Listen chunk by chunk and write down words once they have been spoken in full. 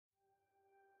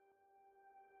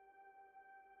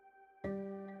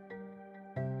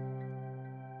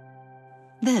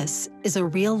This is a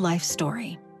real-life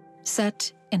story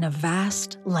set in a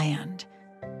vast land,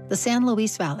 the San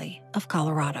Luis Valley of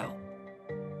Colorado.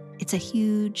 It's a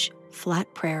huge,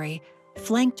 flat prairie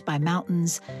flanked by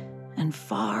mountains and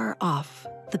far off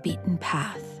the beaten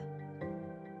path.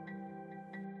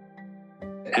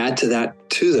 Add to that,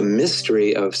 too, the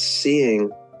mystery of seeing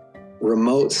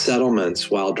remote settlements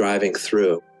while driving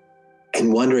through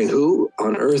and wondering who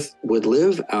on earth would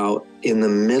live out in the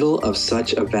middle of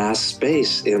such a vast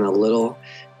space in a little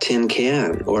tin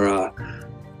can or a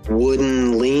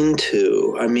wooden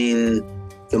lean-to. I mean,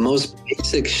 the most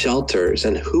basic shelters,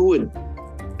 and who would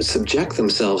subject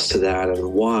themselves to that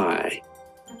and why?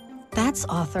 That's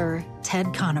author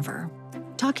Ted Conover,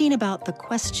 talking about the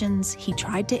questions he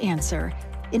tried to answer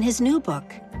in his new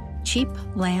book, Cheap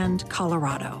Land,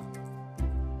 Colorado.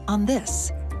 On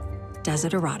this,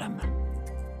 Desideratum.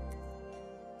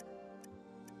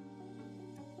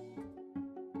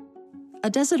 A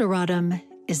desideratum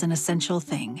is an essential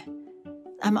thing.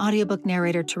 I'm audiobook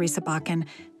narrator Teresa Bakken,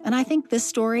 and I think this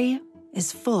story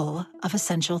is full of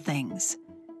essential things.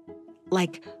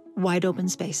 Like wide open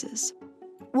spaces,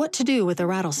 what to do with a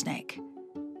rattlesnake,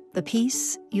 the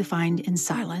peace you find in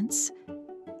silence,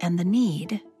 and the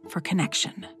need for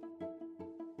connection.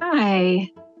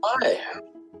 Hi. Hi.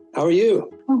 How are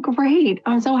you? Oh, great.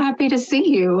 I'm so happy to see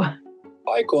you.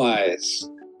 Likewise.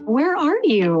 Where are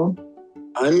you?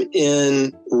 I'm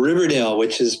in Riverdale,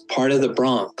 which is part of the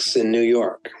Bronx in New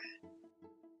York.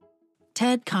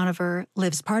 Ted Conover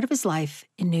lives part of his life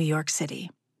in New York City.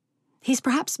 He's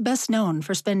perhaps best known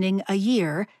for spending a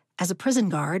year as a prison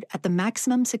guard at the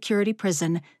maximum security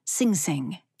prison Sing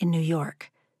Sing in New York.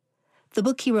 The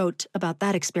book he wrote about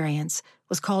that experience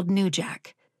was called New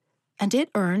Jack, and it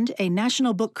earned a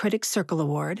National Book Critics Circle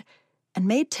Award and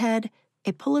made Ted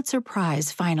a Pulitzer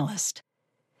Prize finalist.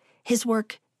 His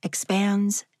work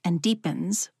expands and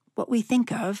deepens what we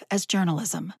think of as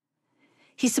journalism.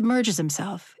 He submerges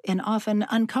himself in often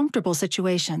uncomfortable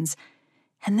situations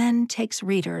and then takes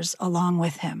readers along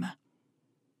with him.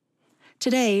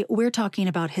 Today, we're talking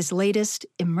about his latest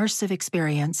immersive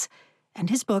experience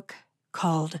and his book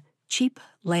called Cheap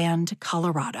Land,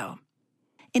 Colorado.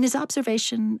 In his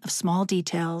observation of small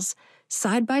details,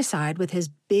 side by side with his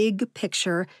big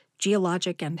picture,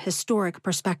 geologic and historic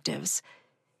perspectives,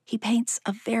 he paints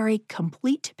a very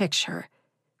complete picture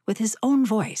with his own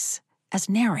voice as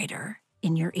narrator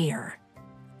in your ear.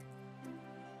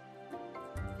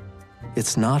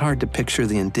 It's not hard to picture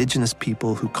the indigenous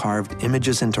people who carved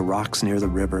images into rocks near the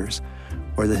rivers,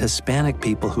 or the Hispanic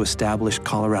people who established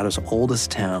Colorado's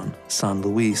oldest town, San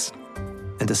Luis,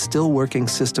 and a still working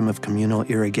system of communal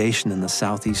irrigation in the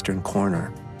southeastern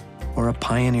corner, or a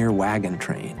pioneer wagon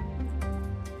train.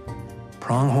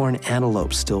 Pronghorn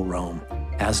antelopes still roam,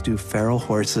 as do feral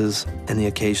horses and the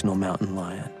occasional mountain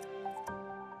lion.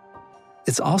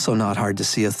 It's also not hard to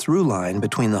see a through line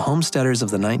between the homesteaders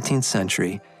of the 19th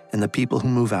century and the people who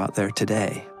move out there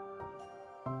today.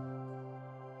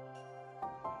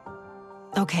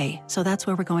 Okay, so that's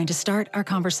where we're going to start our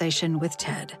conversation with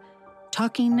Ted,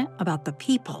 talking about the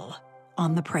people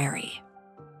on the prairie.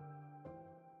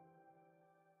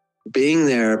 Being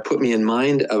there put me in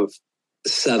mind of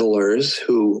settlers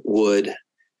who would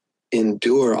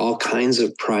endure all kinds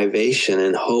of privation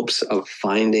in hopes of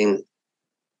finding,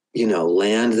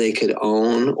 land they could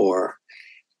own or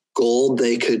gold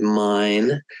they could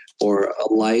mine or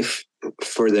a life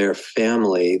for their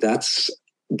family. That's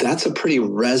a pretty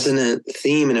resonant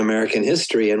theme in American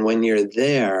history. And when you're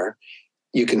there,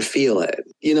 you can feel it.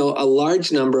 A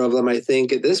large number of them, I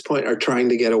think, at this point are trying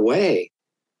to get away.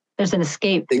 There's an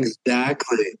escape.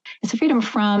 Exactly. It's a freedom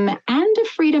from and a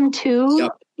freedom to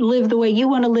live the way you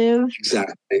want to live.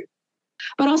 Exactly.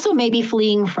 But also maybe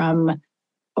fleeing from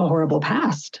a horrible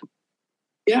past.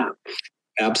 Yeah,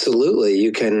 absolutely.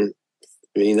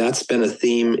 That's been a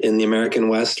theme in the American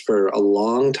West for a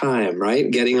long time, right?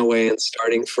 Getting away and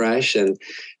starting fresh and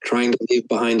trying to leave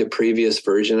behind a previous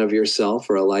version of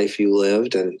yourself or a life you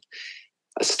lived and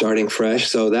starting fresh.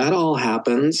 So that all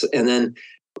happens. And then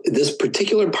this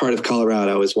particular part of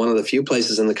Colorado is one of the few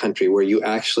places in the country where you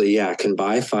actually, can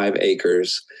buy 5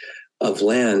 acres of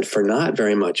land for not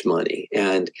very much money.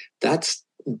 And that's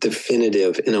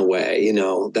definitive in a way.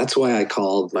 That's why I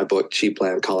called my book Cheap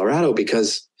Land, Colorado,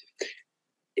 because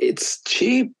it's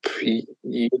cheap.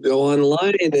 You go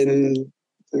online and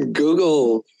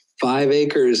Google 5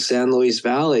 acres San Luis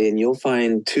Valley, and you'll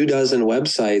find 24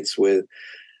 websites with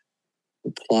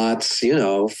plots,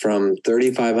 from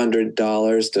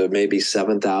 $3,500 to maybe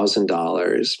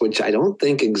 $7,000, which I don't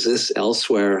think exists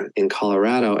elsewhere in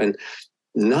Colorado and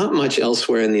not much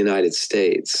elsewhere in the United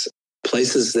States.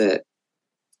 Places that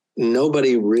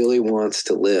nobody really wants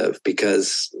to live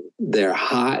because they're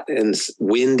hot and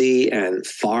windy and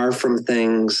far from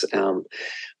things.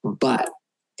 But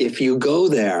if you go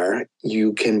there,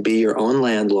 you can be your own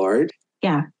landlord.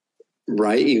 Yeah.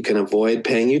 Right? You can avoid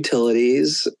paying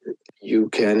utilities. You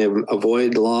can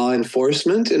avoid law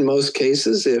enforcement in most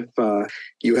cases if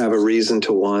you have a reason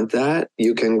to want that.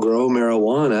 You can grow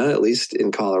marijuana, at least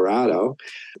in Colorado.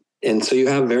 And so you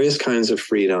have various kinds of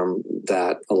freedom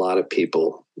that a lot of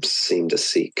people seem to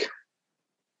seek.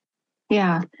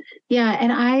 Yeah. Yeah.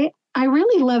 And I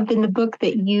really loved in the book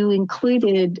that you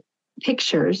included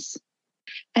pictures.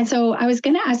 And so I was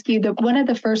going to ask you that one of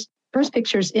the first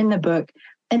pictures in the book,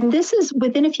 and this is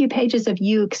within a few pages of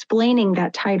you explaining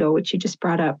that title, which you just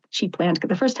brought up, Cheap Land.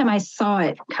 The first time I saw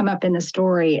it come up in the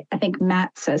story, I think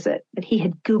Matt says it, that he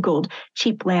had Googled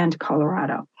Cheap Land,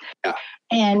 Colorado. Yeah.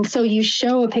 And so you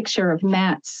show a picture of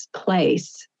Matt's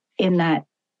place in that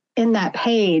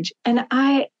page. And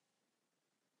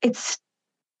it's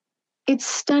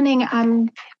stunning. I'm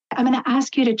going to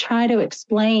ask you to try to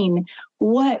explain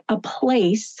what a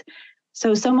place.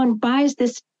 So someone buys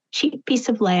this cheap piece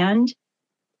of land.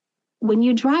 When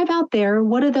you drive out there,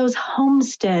 what do those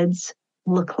homesteads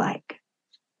look like?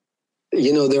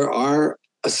 There are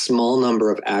a small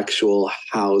number of actual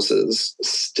houses,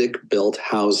 stick-built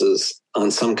houses on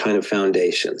some kind of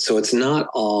foundation. So it's not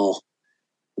all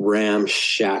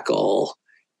ramshackle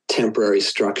temporary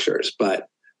structures, but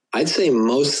I'd say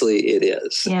mostly it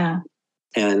is. Yeah.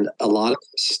 And a lot of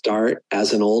them start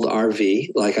as an old RV.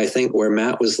 Like I think where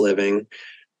Matt was living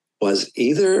was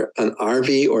either an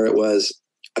RV or it was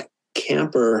a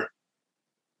camper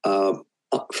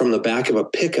from the back of a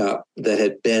pickup that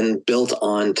had been built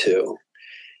onto.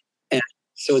 And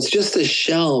so it's just a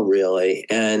shell really.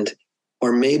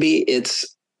 Or maybe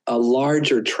it's a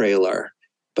larger trailer.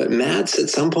 But Matt's at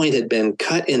some point had been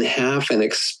cut in half and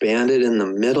expanded in the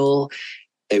middle.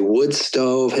 A wood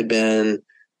stove had been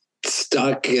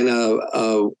stuck in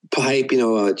a pipe,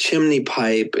 a chimney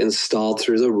pipe installed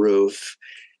through the roof.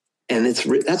 And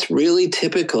that's really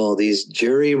typical, these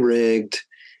jury-rigged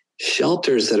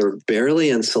shelters that are barely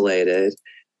insulated.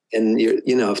 And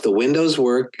if the windows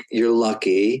work, you're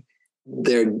lucky.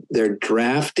 They're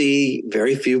drafty.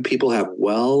 Very few people have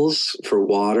wells for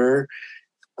water.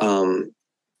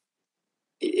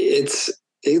 It's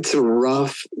a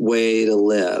rough way to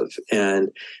live. And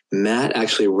Matt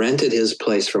actually rented his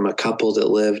place from a couple that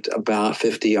lived about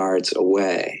 50 yards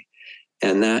away.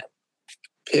 And that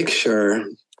picture,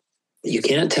 you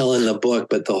can't tell in the book,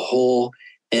 but the whole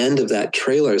end of that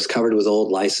trailer is covered with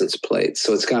old license plates.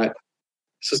 So it's got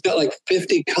like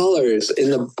 50 colors.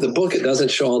 In the book, it doesn't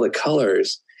show all the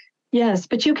colors. Yes,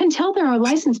 but you can tell there are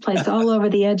license plates all over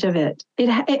the edge of it.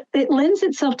 It lends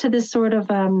itself to this sort of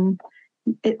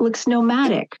it looks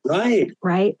nomadic. Right.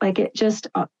 Like it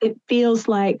feels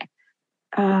like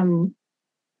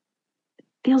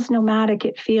feels nomadic.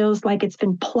 It feels like it's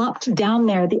been plopped down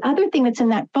there. The other thing that's in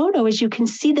that photo is you can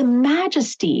see the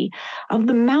majesty of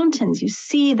the mountains. You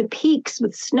see the peaks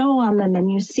with snow on them,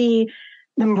 and you see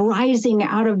them rising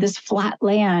out of this flat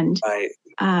land. Right.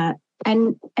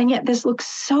 And yet this looks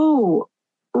so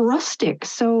rustic,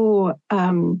 so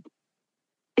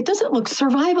it doesn't look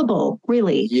survivable,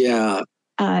 really. Yeah.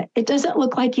 It doesn't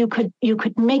look like you could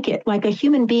make it, like a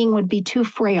human being would be too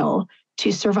frail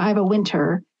to survive a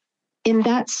winter in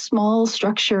that small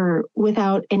structure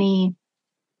without any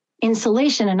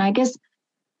insulation. And I guess,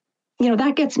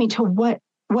 that gets me to what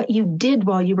you did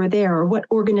while you were there, or what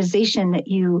organization that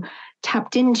you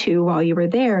tapped into while you were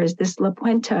there, is this La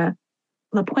Puente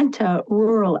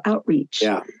Rural Outreach.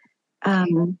 Yeah.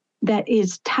 That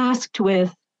is tasked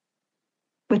with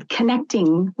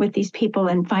connecting with these people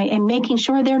and making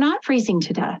sure they're not freezing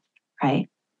to death, right?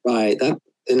 Right. That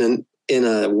in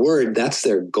a word, that's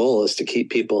their goal, is to keep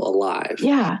people alive.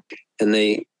 Yeah. And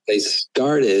they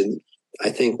started, I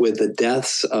think, with the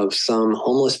deaths of some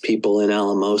homeless people in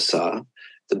Alamosa,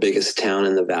 the biggest town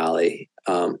in the valley,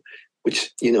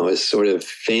 which is sort of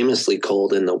famously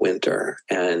cold in the winter.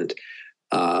 And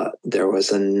there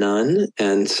was a nun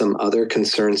and some other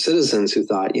concerned citizens who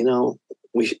thought,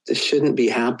 this shouldn't be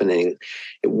happening.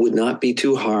 It would not be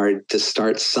too hard to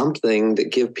start something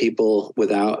that give people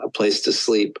without a place to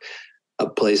sleep a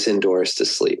place indoors to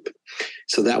sleep.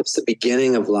 So that was the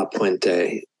beginning of La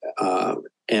Puente.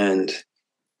 And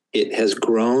it has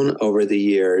grown over the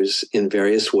years in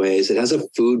various ways. It has a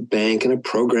food bank and a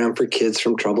program for kids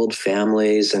from troubled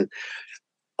families and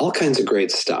all kinds of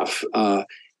great stuff.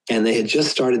 And they had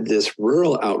just started this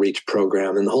rural outreach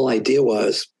program. And the whole idea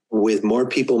was, with more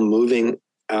people moving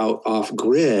out off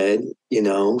grid,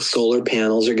 solar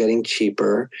panels are getting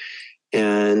cheaper.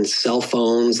 and cell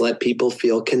phones let people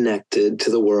feel connected to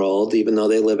the world, even though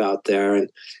they live out there. And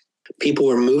people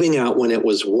were moving out when it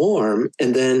was warm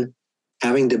and then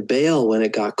having to bail when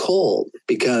it got cold,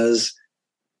 because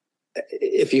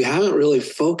if you haven't really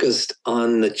focused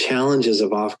on the challenges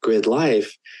of off-grid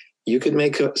life, you could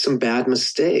make some bad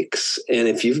mistakes. And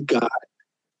if you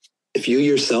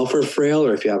yourself are frail,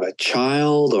 or if you have a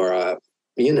child or a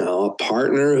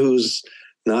partner who's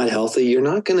not healthy, you're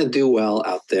not going to do well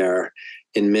out there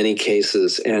in many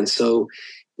cases. And so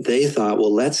they thought,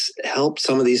 well, let's help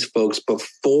some of these folks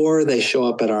before they show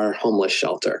up at our homeless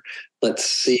shelter. Let's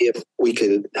see if we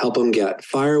could help them get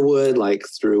firewood, like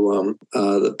through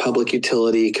the Public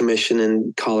Utility Commission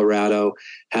in Colorado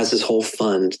has this whole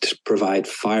fund to provide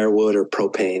firewood or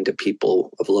propane to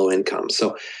people of low income.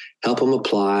 So help them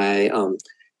apply,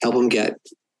 help them get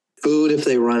food if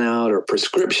they run out, or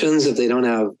prescriptions if they don't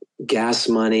have gas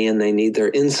money and they need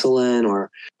their insulin, or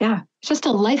just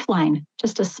a lifeline,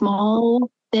 just a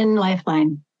small, thin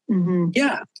lifeline. Mm-hmm.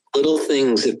 Yeah, little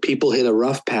things. If people hit a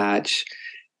rough patch,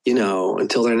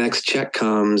 until their next check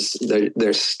comes,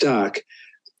 they're stuck.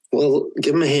 Well,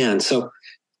 give them a hand. So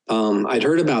I'd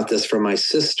heard about this from my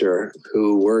sister,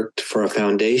 who worked for a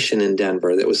foundation in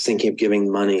Denver that was thinking of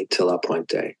giving money to La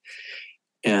Puente.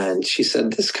 And she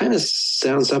said, this kind of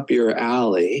sounds up your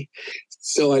alley.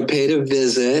 So I paid a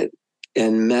visit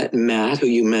and met Matt, who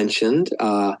you mentioned.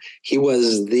 He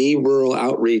was the rural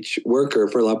outreach worker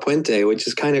for La Puente, which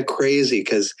is kind of crazy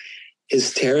because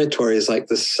his territory is like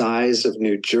the size of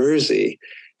New Jersey.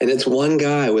 And it's one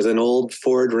guy with an old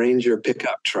Ford Ranger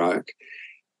pickup truck.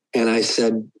 And I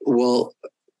said, well,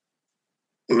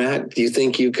 Matt, do you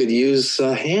think you could use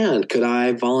a hand? Could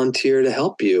I volunteer to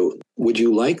help you? Would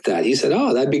you like that? He said,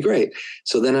 oh, that'd be great.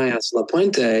 So then I asked La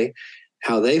Puente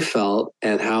how they felt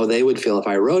and how they would feel if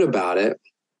I wrote about it.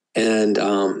 And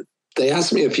they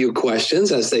asked me a few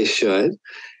questions, as they should.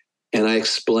 And I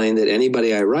explained that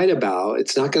anybody I write about,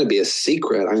 it's not going to be a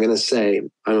secret. I'm going to say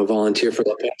I'm a volunteer for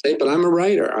La Puente, but I'm a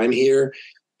writer. I'm here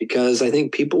because I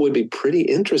think people would be pretty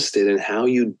interested in how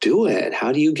you do it.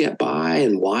 How do you get by,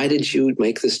 and why did you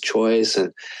make this choice?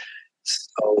 And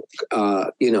so,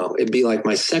 it'd be like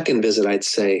my second visit. I'd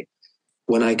say,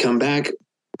 when I come back,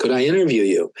 could I interview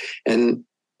you? And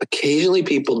occasionally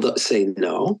people say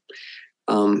no,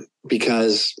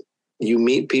 because you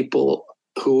meet people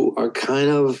who are kind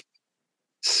of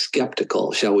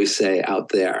skeptical, shall we say, out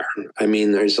there. I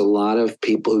mean, there's a lot of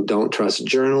people who don't trust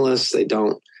journalists. They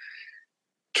don't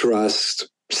trust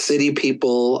city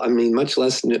people. I mean, much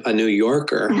less a New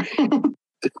Yorker.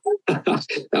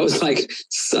 That was like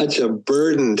such a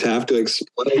burden to have to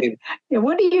explain. Yeah,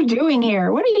 what are you doing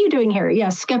here? What are you doing here? Yeah,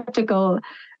 skeptical,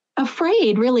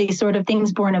 afraid, really, sort of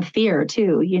things born of fear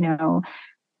too,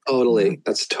 Totally.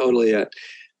 That's totally it.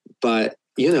 But,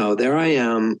 there I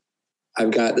am.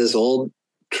 I've got this old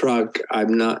truck.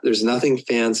 There's nothing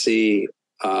fancy.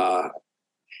 And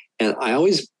I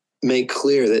always make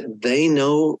clear that they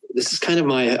know, this is kind of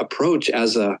my approach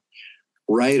as a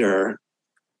writer.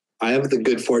 I have the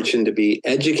good fortune to be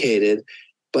educated,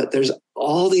 but there's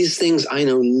all these things I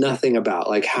know nothing about,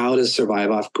 like how to survive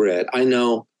off grid. I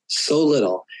know so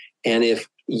little. And if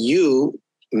you,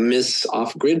 Miss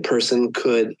Off-Grid person,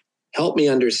 could help me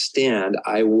understand,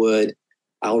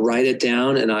 I'll write it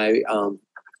down, and I'll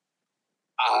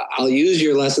use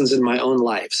your lessons in my own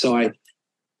life. So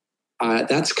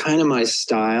that's kind of my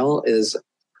style, is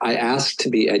I ask to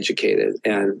be educated.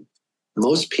 And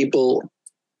most people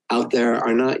out there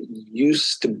are not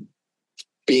used to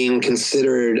being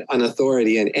considered an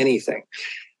authority in anything.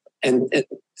 And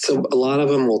so a lot of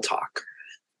them will talk.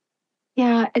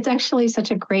 Yeah, it's actually such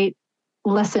a great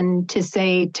lesson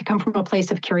to come from a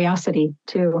place of curiosity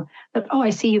too. That, oh, I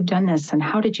see you've done this, and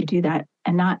how did you do that?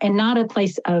 And not a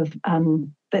place of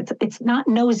it's not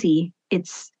nosy.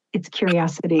 It's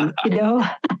curiosity,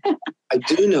 I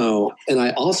do know, and I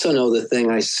also know the thing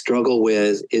I struggle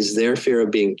with is their fear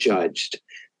of being judged,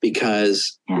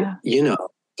 because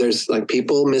there's like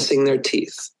people missing their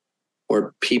teeth,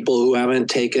 or people who haven't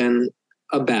taken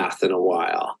a bath in a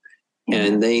while,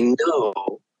 and they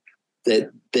know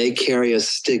that they carry a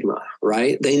stigma,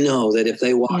 right? They know that if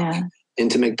they walk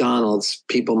into McDonald's,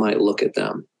 people might look at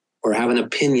them or have an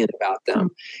opinion about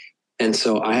them. And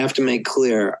so I have to make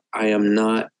clear, I am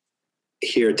not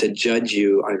here to judge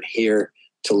you. I'm here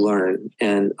to learn.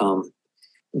 And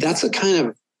that's a kind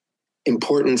of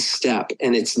important step,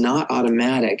 and it's not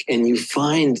automatic. And you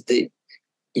find that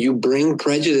you bring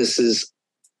prejudices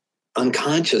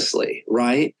unconsciously,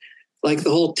 right? Like the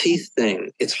whole teeth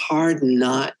thing. It's hard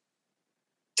not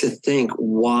to think,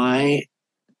 why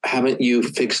haven't you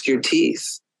fixed your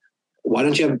teeth? why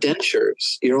don't you have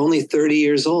dentures? You're only 30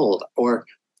 years old. Or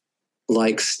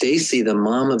like Stacy, the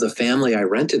mom of the family I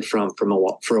rented from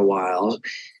for a while,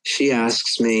 she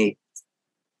asks me,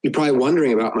 "You're probably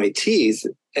wondering about my teeth."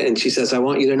 And she says, "I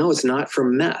want you to know it's not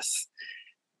from meth."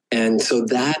 And so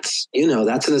that's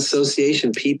an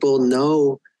association people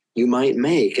know you might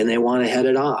make, and they want to head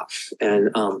it off. And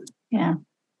Yeah.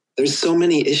 there's so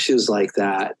many issues like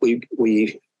that.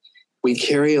 We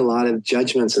carry a lot of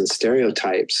judgments and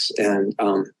stereotypes, and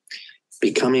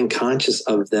becoming conscious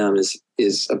of them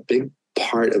is a big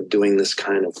part of doing this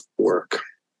kind of work.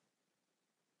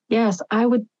 Yes, I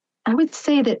would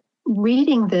say that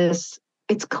reading this,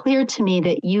 it's clear to me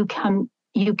that you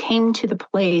came to the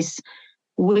place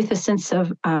with a sense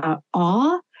of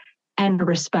awe and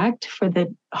respect for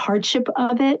the hardship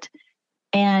of it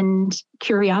and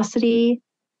curiosity.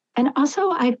 And also,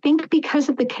 I think because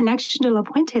of the connection to La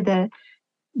Puente,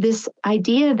 this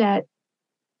idea that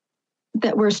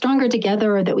we're stronger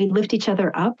together, or that we lift each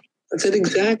other up. That's it,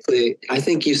 exactly. I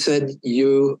think you said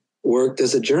you worked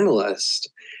as a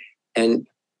journalist. And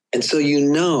so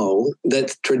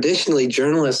that traditionally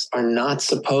journalists are not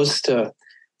supposed to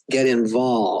get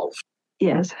involved.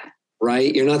 Yes.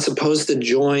 Right? You're not supposed to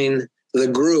join the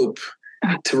group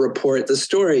to report the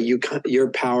story. Your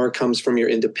power comes from your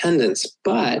independence.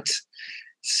 But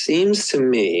seems to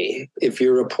me, if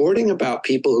you're reporting about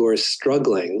people who are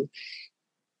struggling,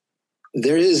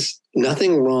 there is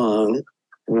nothing wrong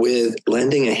with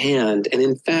lending a hand. And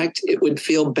in fact, it would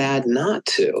feel bad not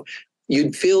to.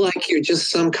 You'd feel like you're just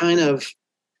some kind of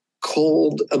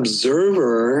cold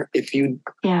observer if you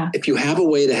have a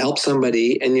way to help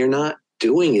somebody and you're not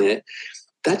doing it.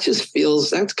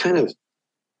 That kind of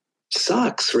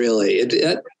sucks, really.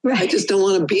 Right. I just don't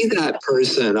want to be that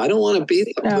person. I don't want to be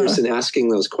that person asking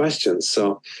those questions.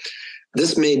 So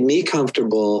this made me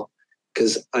comfortable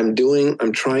because I'm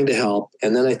trying to help.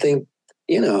 And then I think,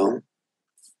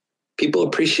 people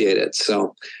appreciate it.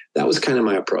 So that was kind of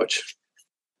my approach.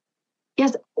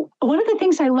 Yes. One of the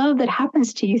things I love that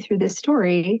happens to you through this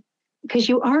story, because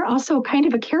you are also kind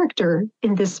of a character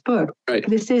in this book. Right.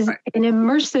 This is an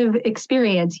immersive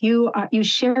experience. You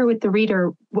share with the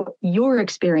reader your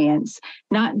experience,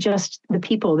 not just the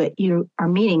people that you are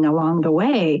meeting along the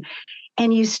way.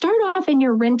 And you start off and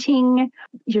you're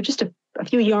just a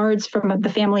few yards from the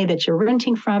family that you're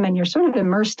renting from, and you're sort of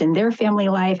immersed in their family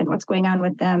life and what's going on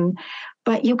with them.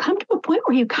 But you come to a point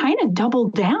where you kind of double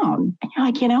down and you're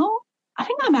like, I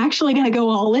think I'm actually going to go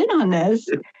all in on this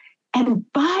and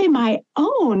buy my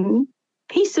own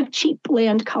piece of cheap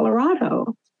land,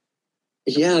 Colorado.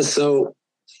 Yeah, so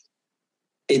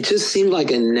it just seemed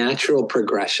like a natural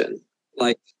progression.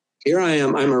 Like, here I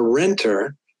am, I'm a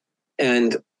renter,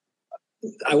 and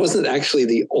I wasn't actually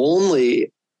the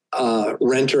only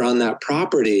renter on that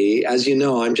property. As you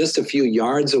know, I'm just a few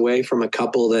yards away from a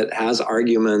couple that has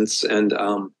arguments, and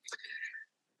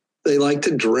they like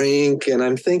to drink, and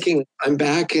I'm thinking I'm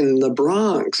back in the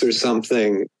Bronx or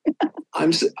something.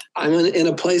 I'm in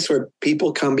a place where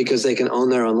people come because they can own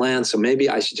their own land. So maybe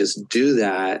I should just do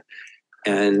that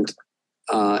and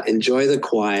enjoy the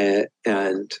quiet.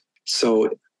 And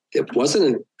so it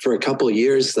wasn't for a couple of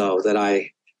years, though, that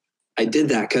I did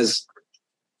that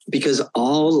because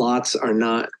all lots are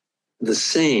not the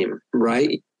same,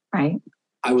 right? Right.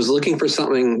 I was looking for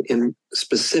something in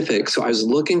specific. So I was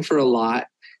looking for a lot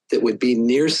that would be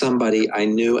near somebody I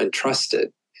knew and trusted,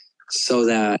 so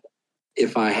that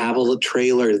if I have a little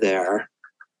trailer there,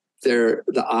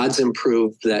 the odds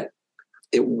improve that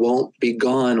it won't be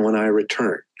gone when I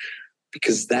return,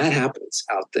 because that happens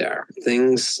out there.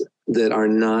 Things that are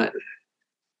not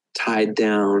tied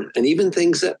down, and even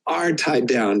things that are tied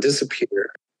down,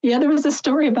 disappear. Yeah, there was a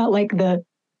story about like the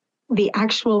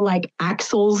actual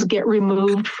axles get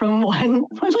removed from one,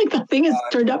 like the thing is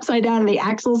turned upside down and the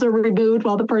axles are removed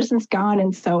while the person's gone.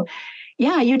 And so,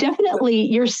 yeah,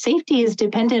 your safety is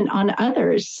dependent on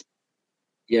others.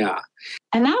 Yeah.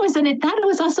 And that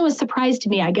was also a surprise to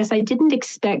me. I guess I didn't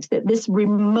expect that this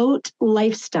remote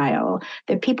lifestyle,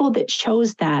 that people that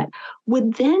chose that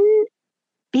would then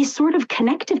be sort of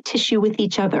connective tissue with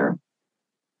each other.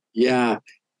 Yeah.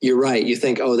 You're right. You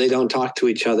think, they don't talk to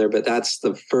each other, but that's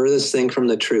the furthest thing from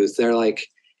the truth. They're like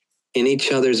in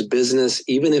each other's business,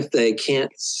 even if they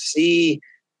can't see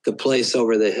the place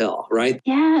over the hill, right?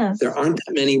 Yes. There aren't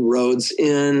that many roads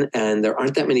in, and there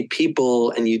aren't that many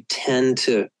people, and you tend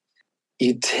to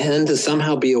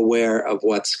somehow be aware of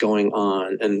what's going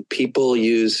on. And people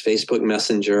use Facebook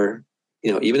Messenger,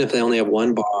 even if they only have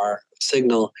one bar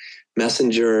signal.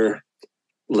 Messenger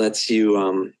lets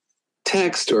you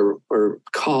text or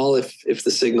call if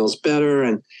the signal's better.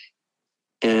 And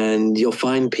And you'll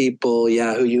find people,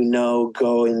 who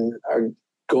are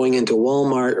going into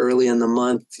Walmart early in the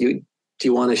month. Do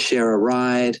you want to share a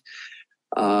ride?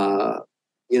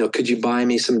 Could you buy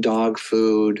me some dog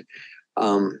food?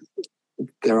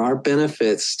 There are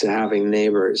benefits to having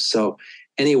neighbors. So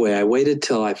anyway, I waited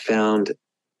till I found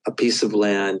a piece of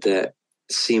land that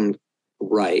seemed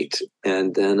right,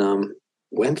 and then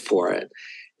went for it.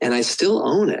 And I still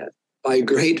own it. My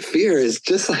great fear is,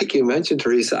 just like you mentioned,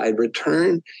 Teresa, I'd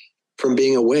return from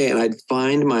being away and I'd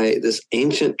find this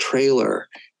ancient trailer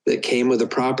that came with the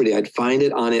property. I'd find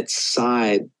it on its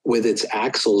side with its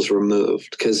axles removed,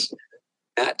 because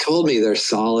Matt told me they're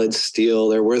solid steel.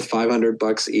 They're worth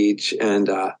 $500 each. And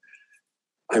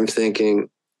I'm thinking,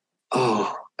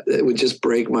 it would just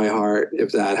break my heart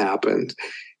if that happened,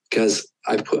 because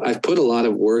I've put a lot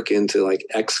of work into like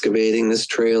excavating this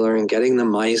trailer and getting the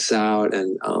mice out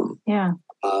and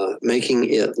making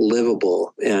it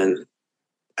livable. And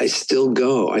I still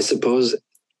go. I suppose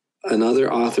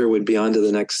another author would be on to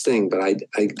the next thing, but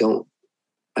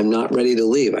I'm not ready to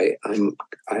leave.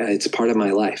 It's part of my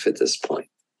life at this point.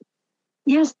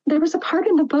 Yes, there was a part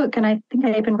in the book, and I think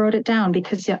I even wrote it down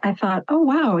because I thought, oh,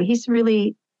 wow, he's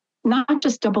really not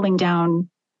just doubling down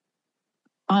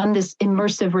on this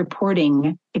immersive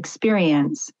reporting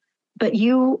experience, but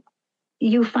you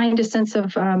find a sense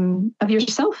of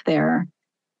yourself there,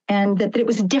 and that it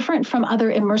was different from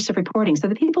other immersive reporting. So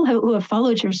the people who have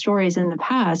followed your stories in the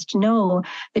past know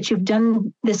that you've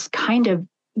done this kind of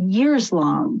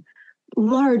years-long,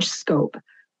 large scope,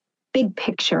 big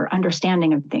picture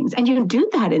understanding of things. And you do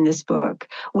that in this book.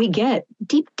 We get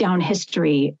deep down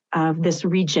history of this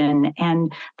region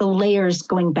and the layers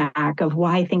going back of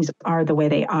why things are the way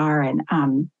they are, and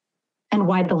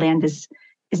why the land is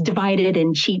divided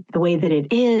and cheap the way that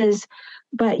it is.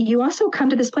 But you also come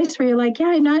to this place where you're like,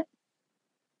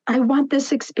 I want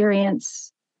this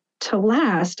experience to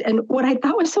last. And what I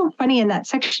thought was so funny in that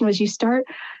section was you start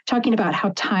talking about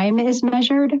how time is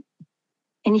measured.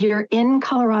 And you're in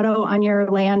Colorado on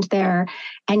your land there,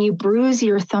 and you bruise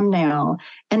your thumbnail,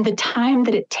 and the time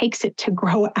that it takes it to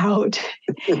grow out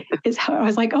is how I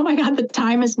was like, oh my God, the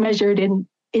time is measured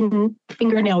in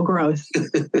fingernail growth.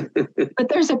 But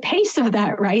there's a pace of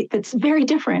that, right? That's very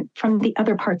different from the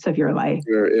other parts of your life.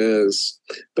 There is.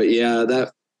 But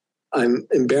that I'm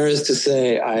embarrassed to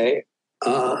say,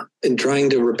 in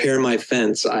trying to repair my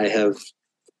fence, I have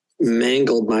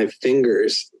mangled my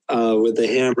fingers with the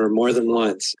hammer more than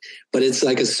once, but it's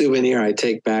like a souvenir I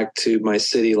take back to my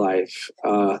city life.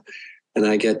 And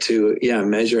I get to,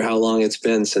 measure how long it's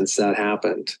been since that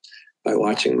happened by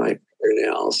watching my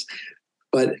fingernails.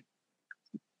 But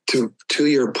to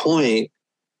your point,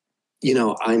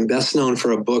 I'm best known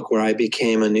for a book where I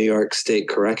became a New York State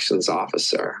corrections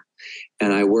officer,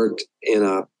 and I worked in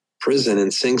a prison,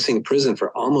 in Sing Sing prison,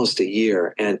 for almost a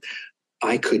year. And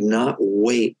I could not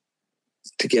wait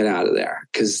to get out of there,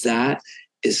 because that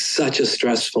is such a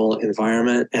stressful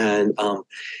environment, and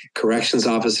corrections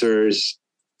officers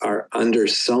are under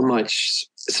so much,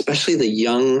 especially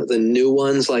the new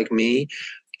ones like me,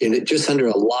 just under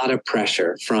a lot of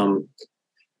pressure from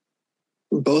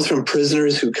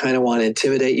prisoners who kind of want to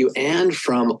intimidate you, and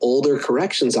from older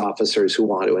corrections officers who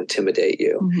want to intimidate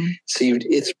you. Mm-hmm. So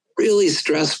it's really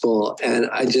stressful, and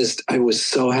I was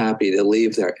so happy to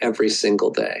leave there every single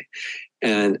day.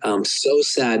 And I'm so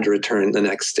sad to return the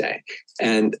next day.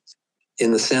 And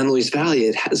in the San Luis Valley,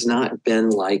 it has not been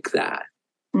like that.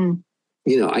 Mm.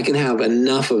 I can have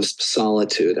enough of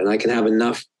solitude, and I can have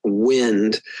enough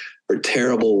wind or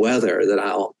terrible weather that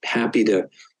I'll happy to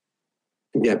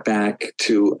get back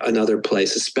to another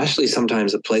place, especially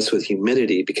sometimes a place with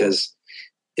humidity, because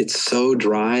it's so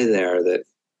dry there that,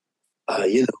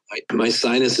 my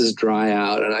sinuses dry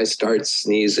out and I start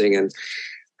sneezing, and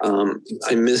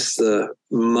I miss the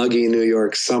muggy New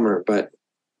York summer. But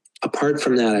apart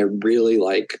from that, I really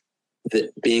like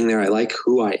being there. I like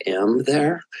who I am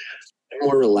there. I'm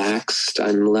more relaxed.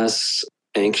 I'm less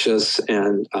anxious.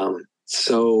 And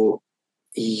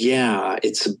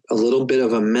it's a little bit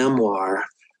of a memoir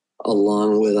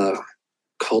along with a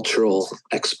cultural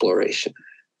exploration.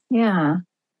 Yeah.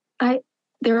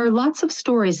 There are lots of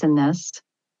stories in this,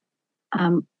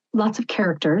 lots of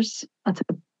characters, lots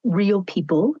of real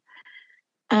people.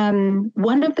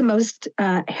 One of the most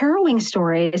harrowing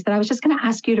stories that I was just going to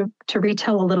ask you to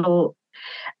retell a little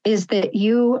is that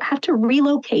you have to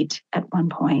relocate at one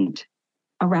point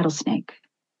a rattlesnake.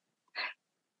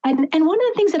 And one of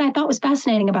the things that I thought was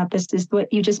fascinating about this is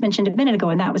what you just mentioned a minute ago,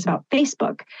 and that was about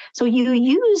Facebook. So you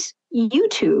use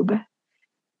YouTube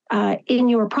in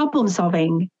your problem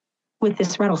solving with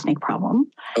this rattlesnake problem.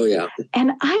 Oh, yeah.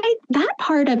 And that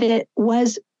part of it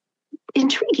was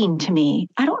intriguing to me.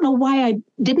 I don't know why I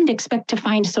didn't expect to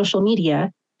find social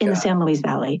media in the San Luis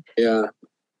Valley. Yeah.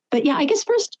 But yeah, I guess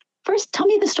first tell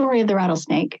me the story of the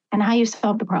rattlesnake and how you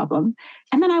solved the problem.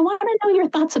 And then I want to know your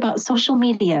thoughts about social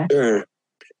media. Sure.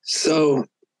 So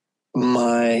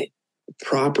my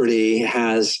property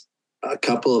has a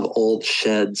couple of old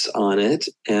sheds on it.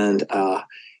 And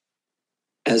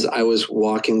as I was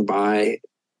walking by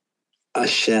a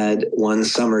shed one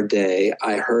summer day,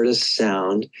 I heard a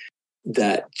sound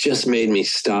that just made me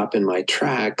stop in my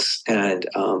tracks. And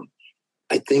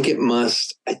I think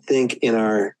in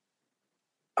our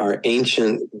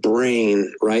ancient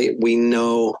brain, right, we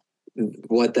know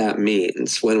what that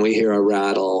means when we hear a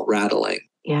rattling.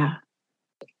 Yeah.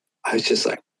 I was just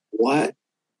like, what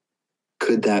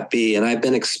could that be? And I've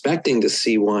been expecting to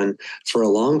see one for a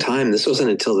long time. This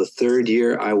wasn't until the third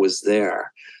year I was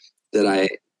there that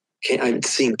I'd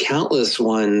seen countless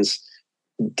ones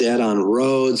dead on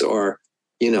roads, or,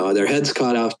 their heads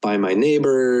cut off by my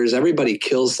neighbors. Everybody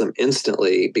kills them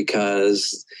instantly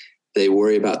because they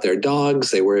worry about their dogs.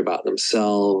 They worry about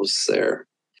themselves. They're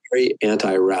very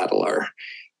anti-rattler.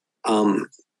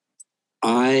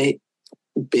 I,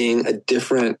 being a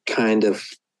different kind of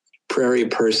prairie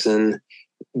person,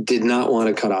 did not want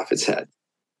to cut off its head.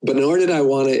 But nor did I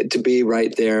want it to be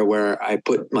right there where I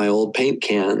put my old paint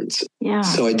cans. Yeah.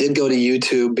 So I did go to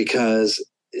YouTube, because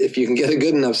if you can get a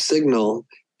good enough signal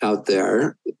out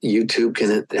there, YouTube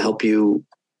can help you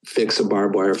fix a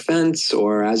barbed wire fence,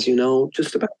 or, as you know,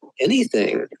 just about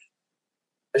anything.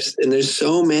 And there's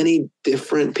so many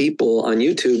different people on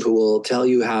YouTube who will tell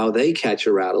you how they catch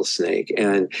a rattlesnake.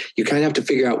 And you kind of have to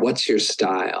figure out what's your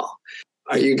style.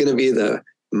 Are you going to be the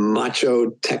macho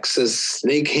Texas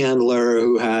snake handler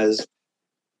who has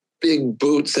big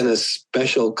boots and a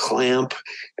special clamp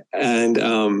and,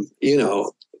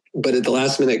 but at the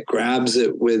last minute grabs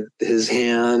it with his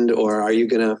hand? Or are you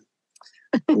going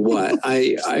to what?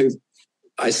 I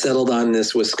settled on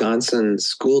this Wisconsin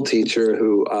school teacher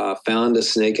who found a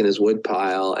snake in his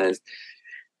woodpile and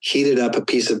heated up a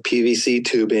piece of PVC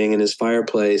tubing in his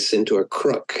fireplace into a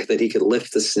crook that he could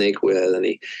lift the snake with. And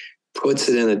he puts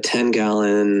it in a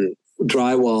 10-gallon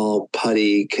drywall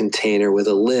putty container with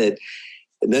a lid.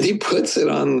 And then he puts it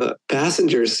on the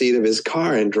passenger seat of his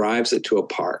car and drives it to a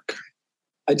park.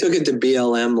 I took it to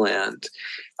BLM land,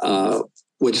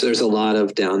 which there's a lot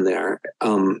of down there.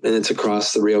 And it's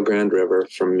across the Rio Grande River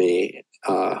from me.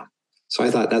 So I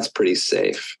thought that's pretty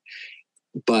safe.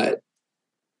 But,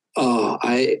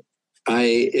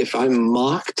 if I'm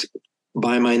mocked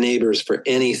by my neighbors for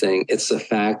anything, it's the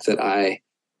fact that I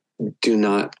do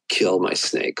not kill my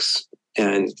snakes.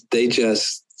 And they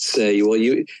just say, well,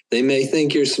 they may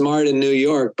think you're smart in New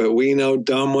York, but we know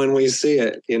dumb when we see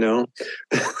it,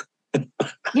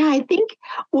 Yeah, I think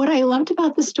what I loved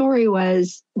about the story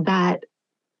was that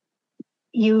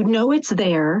it's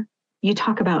there. You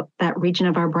talk about that region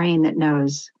of our brain that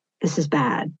knows this is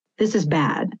bad. This is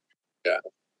bad. Yeah.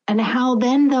 And how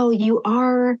then, though, you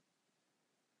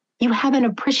have an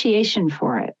appreciation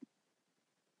for it,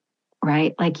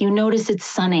 right? Like you notice it's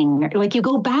sunning, like you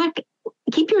go back,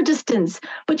 keep your distance,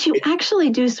 but you actually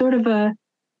do sort of a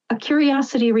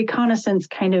curiosity reconnaissance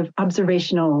kind of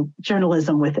observational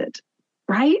journalism with it.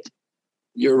 Right?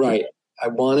 You're right. I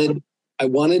wanted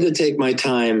to take my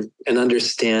time and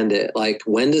understand it. Like,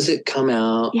 when does it come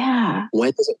out? Yeah.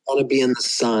 When does it want to be in the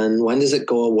sun? When does it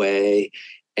go away?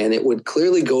 And it would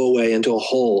clearly go away into a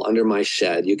hole under my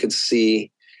shed. You could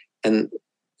see. And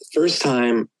the first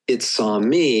time it saw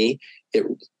me, it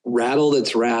rattled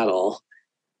its rattle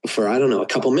for, I don't know, a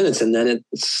couple minutes, and then it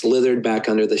slithered back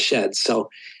under the shed. So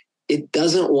it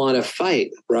doesn't want to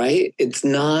fight, right? It's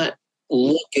not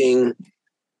looking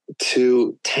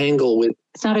to tangle with.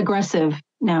 It's not aggressive.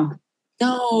 No,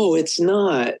 it's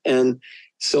not. And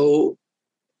so,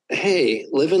 hey,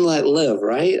 live and let live,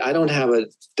 right? I don't have a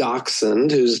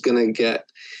dachshund who's going to get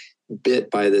bit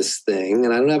by this thing.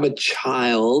 And I don't have a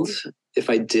child. If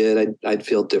I did, I'd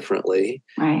feel differently.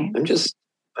 Right. I'm just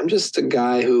a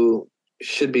guy who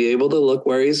should be able to look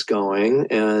where he's going.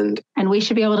 And we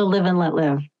should be able to live and let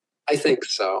live. I think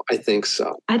so. I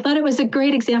thought it was a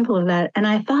great example of that. And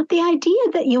I thought the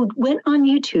idea that you went on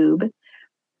YouTube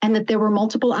and that there were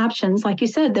multiple options, like you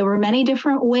said, there were many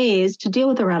different ways to deal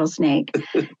with a rattlesnake.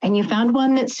 And you found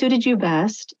one that suited you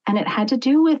best. And it had to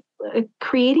do with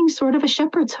creating sort of a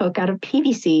shepherd's hook out of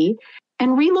PVC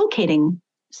and relocating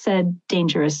said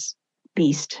dangerous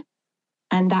beast.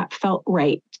 And that felt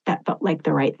right. That felt like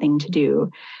the right thing to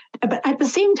do. But at the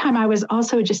same time, I was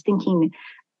also just thinking,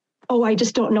 I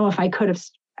just don't know if I could have,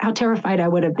 how terrified I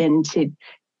would have been to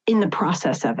in the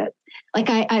process of it. Like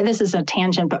I this is a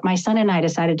tangent, but my son and I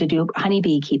decided to do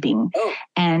honeybee keeping. Oh.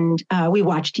 And we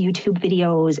watched YouTube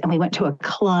videos and we went to a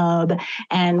club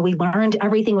and we learned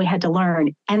everything we had to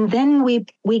learn. And then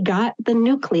we got the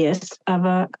nucleus of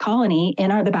a colony in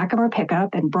the back of our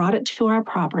pickup and brought it to our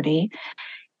property.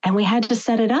 And we had to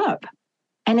set it up.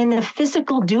 And in the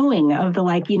physical doing of the,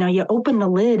 you open the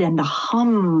lid and the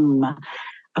hum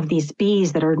of these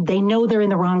bees they know they're in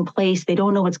the wrong place. They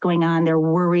don't know what's going on. They're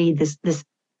worried.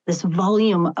 This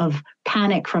volume of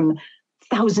panic from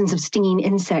thousands of stinging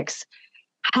insects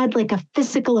had like a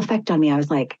physical effect on me. I was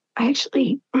like, I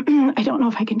don't know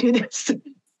if I can do this.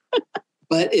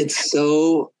 But it's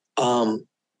so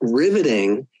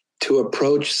riveting to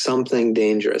approach something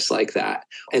dangerous like that.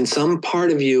 And some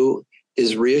part of you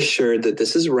is reassured that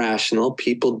this is rational.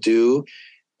 People do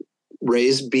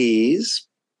raise bees.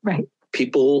 Right.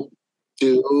 People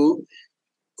do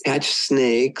catch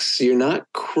snakes. You're not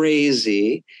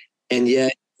crazy. And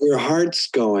yet your heart's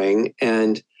going.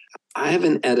 And I have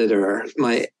an editor,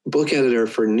 my book editor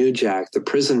for New Jack, the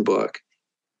prison book,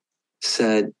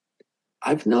 said,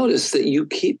 I've noticed that you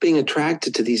keep being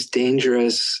attracted to these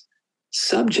dangerous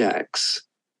subjects.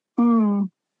 Mm.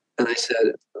 And I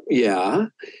said, yeah.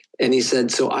 And he said,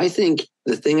 so I think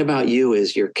the thing about you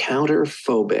is you're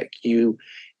counterphobic. You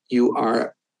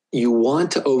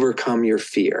want to overcome your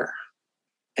fear,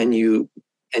 and you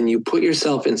put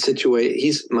yourself in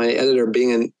he's my editor,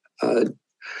 being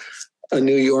a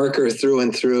New Yorker through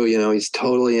and through, he's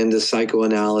totally into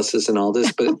psychoanalysis and all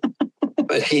this,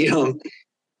 but he,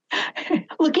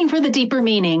 looking for the deeper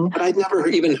meaning. But I'd never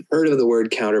even heard of the word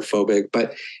counterphobic,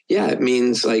 but yeah, it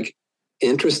means like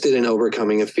interested in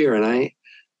overcoming a fear. And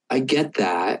I get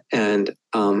that. And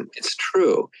it's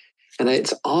true. And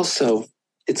it's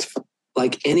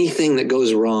like anything that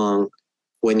goes wrong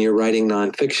when you're writing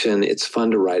nonfiction, it's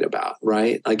fun to write about,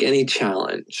 right? Like any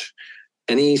challenge,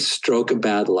 any stroke of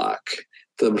bad luck.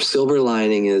 The silver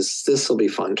lining is this will be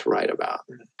fun to write about.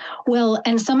 Well,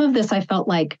 and some of this I felt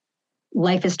like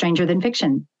life is stranger than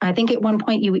fiction. I think at one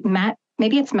point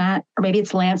maybe it's Matt or maybe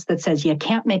it's Lance that says you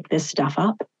can't make this stuff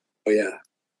up. Oh yeah.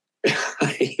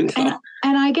 I know.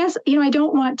 And I guess, I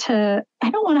don't want to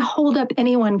hold up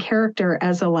any one character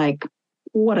as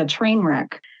what a train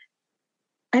wreck.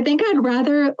 I think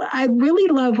I really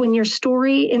love when your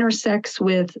story intersects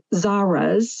with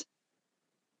Zara's.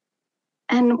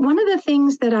 And one of the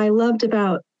things that I loved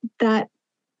about that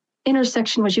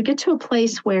intersection was you get to a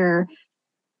place where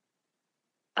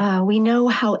we know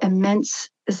how immense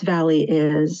this valley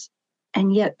is,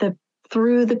 and yet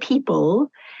through the people,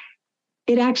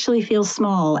 it actually feels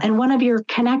small. And one of your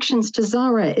connections to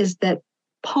Zara is that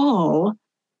Paul,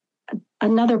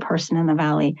 another person in the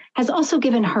valley, has also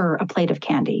given her a plate of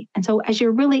candy. And so as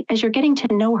you're getting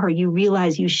to know her, you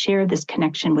realize you share this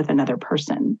connection with another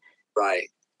person. Right.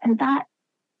 And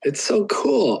it's so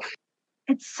cool.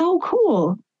 It's so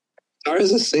cool.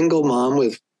 Zara's a single mom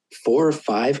with 4 or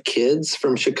 5 kids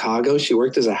from Chicago. She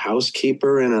worked as a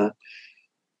housekeeper in a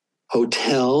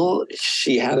hotel.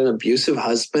 She had an abusive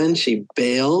husband. She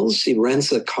bails. She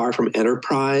rents a car from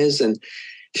Enterprise and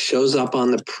shows up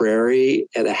on the prairie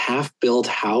at a half-built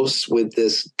house with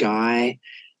this guy.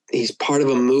 He's part of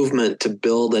a movement to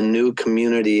build a new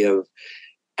community of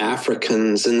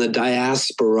Africans in the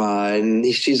diaspora, and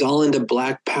she's all into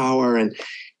Black power,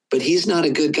 but he's not a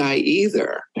good guy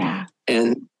either. Yeah.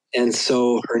 And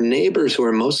so her neighbors, who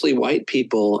are mostly white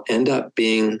people, end up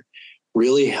being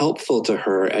really helpful to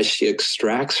her as she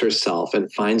extracts herself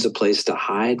and finds a place to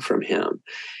hide from him.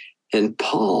 And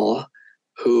Paul,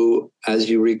 who, as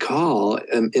you recall,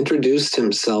 introduced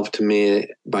himself to me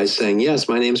by saying, yes,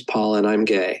 my name's Paul and I'm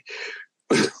gay.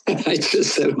 I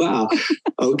just said, wow,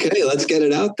 okay, let's get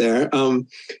it out there.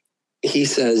 He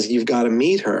says, you've got to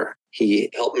meet her. He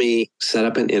helped me set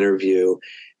up an interview.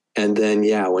 And then,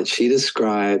 yeah, when she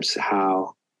describes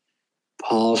how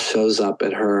Paul shows up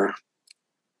at her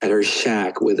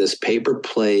shack with this paper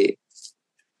plate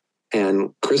and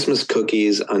Christmas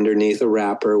cookies underneath a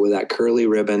wrapper with that curly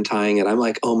ribbon tying it, I'm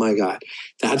like, oh my God,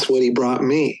 that's what he brought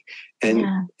me. And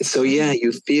so, yeah,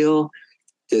 you feel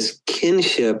this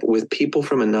kinship with people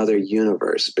from another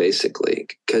universe, basically,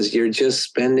 because you're just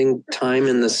spending time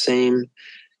in the same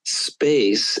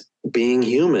space being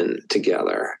human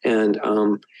together. And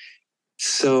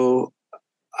so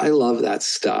I love that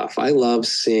stuff. I love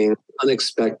seeing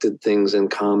unexpected things in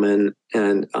common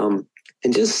and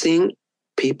just seeing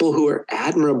people who are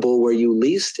admirable where you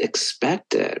least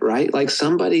expect it, right? Like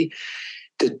somebody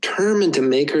determined to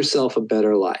make herself a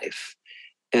better life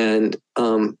and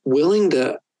willing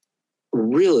to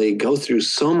really go through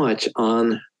so much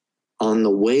on the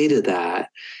way to that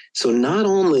So not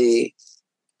only,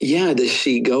 does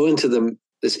she go into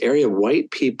this area of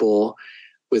white people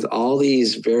with all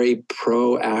these very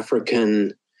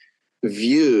pro-African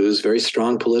views, very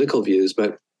strong political views,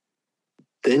 but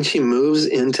then she moves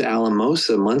into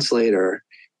Alamosa months later.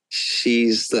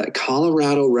 She's the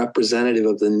Colorado representative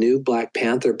of the new Black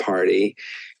Panther Party.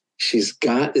 She's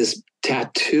got this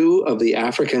tattoo of the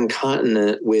African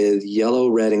continent with yellow,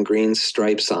 red, and green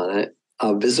stripes on it,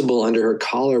 visible under her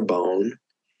collarbone.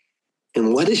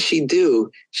 And what does she do?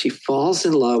 She falls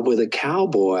in love with a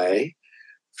cowboy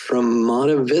from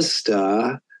Monte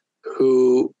Vista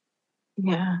who's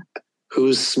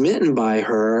smitten by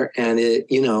her, and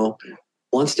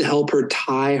wants to help her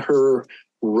tie her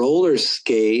roller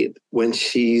skate when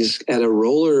she's at a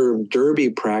roller derby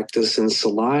practice in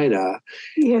Salida.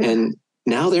 Yeah. And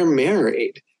now they're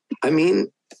married. I mean,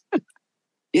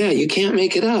 you can't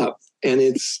make it up. And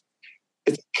it's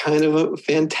kind of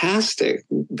fantastic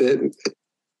that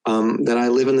I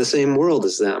live in the same world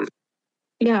as them.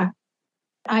 Yeah.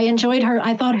 I enjoyed her.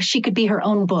 I thought she could be her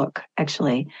own book,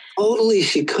 actually. Totally,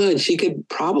 she could. She could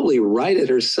probably write it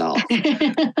herself.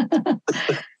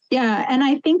 Yeah, and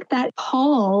I think that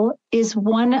Paul is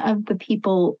one of the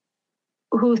people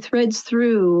who threads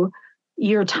through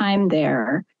your time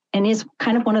there and is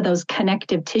kind of one of those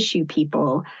connective tissue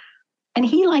people. And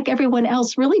he, like everyone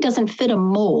else, really doesn't fit a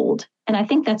mold. And I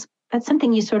think that's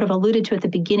something you sort of alluded to at the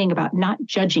beginning about not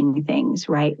judging things,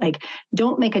 right? Like,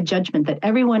 don't make a judgment that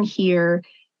everyone here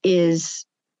is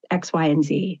X, Y, and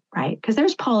Z, right? Because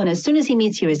there's Paul, and as soon as he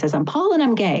meets you, he says, I'm Paul and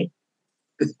I'm gay.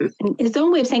 And his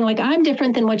own way of saying, like, I'm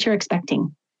different than what you're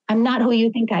expecting. I'm not who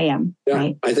you think I am,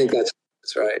 right? I think that's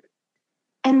right.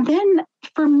 And then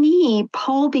for me,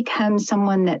 Paul becomes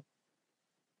someone that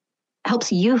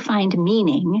helps you find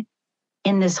meaning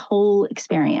in this whole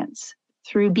experience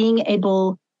through being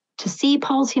able to see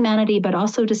Paul's humanity, but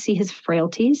also to see his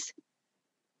frailties.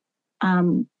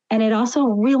 And it also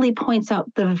really points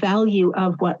out the value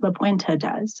of what La Puente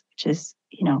does, which is,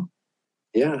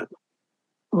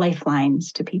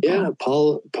 lifelines to people. Yeah,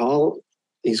 Paul,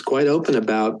 he's quite open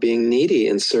about being needy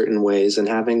in certain ways and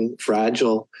having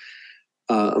fragile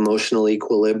emotional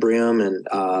equilibrium, and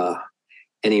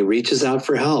he reaches out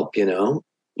for help,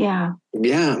 Yeah.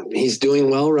 Yeah, he's doing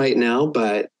well right now,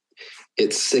 but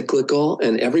it's cyclical,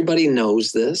 and everybody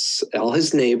knows this, all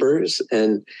his neighbors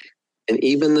and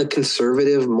even the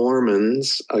conservative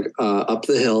Mormons up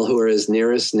the hill, who are his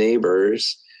nearest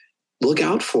neighbors, look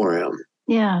out for him.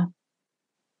 Yeah.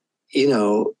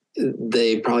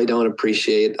 They probably don't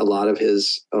appreciate a lot of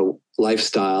his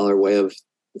lifestyle or way of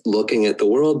looking at the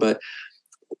world, but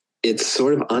it's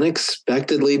sort of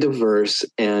unexpectedly diverse.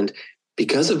 And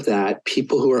because of that,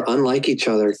 people who are unlike each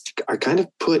other are kind of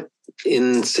put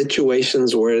in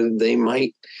situations where they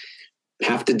might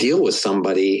have to deal with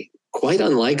somebody quite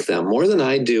unlike them, more than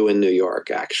I do in New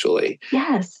York, actually.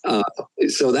 Yes.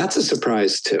 So that's a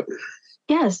surprise too.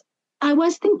 Yes. I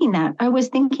was thinking that. I was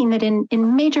thinking that in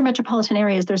major metropolitan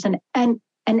areas, there's an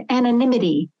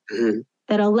anonymity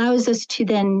that allows us to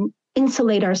then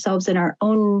insulate ourselves in our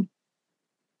own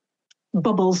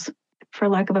bubbles, for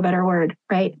lack of a better word,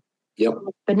 right? Yep.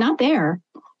 But not there.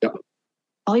 Yep.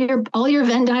 All your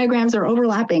Venn diagrams are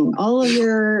overlapping. All of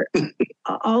your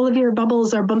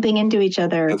bubbles are bumping into each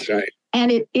other. That's right.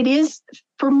 And it is,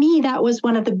 for me, that was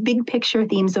one of the big picture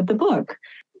themes of the book.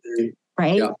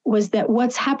 Right? Yeah. Was that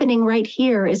what's happening right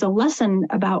here is a lesson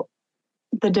about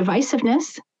the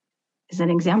divisiveness, is an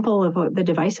example of the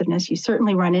divisiveness. You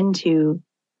certainly run into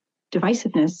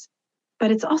divisiveness,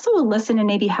 but it's also a lesson in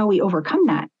maybe how we overcome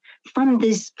that from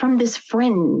this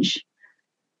fringe.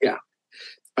 Yeah,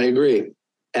 I agree.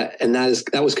 And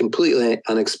that was completely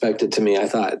unexpected to me. I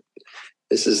thought,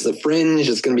 this is the fringe.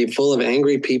 It's going to be full of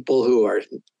angry people who are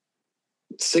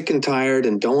sick and tired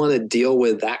and don't want to deal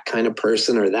with that kind of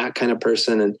person or that kind of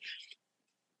person. And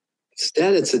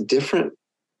instead, it's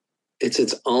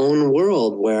its own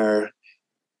world where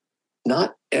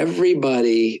not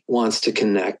everybody wants to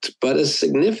connect, but a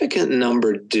significant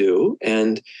number do.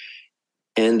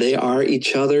 And they are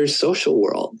each other's social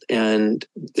world. And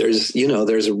there's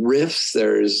rifts,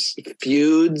 there's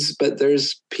feuds, but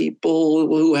there's people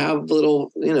who have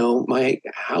little, my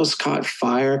house caught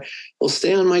fire. Well,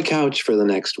 stay on my couch for the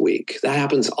next week. That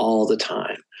happens all the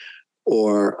time.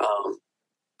 Or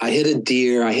I hit a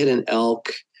deer, I hit an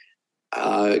elk.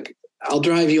 I'll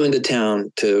drive you into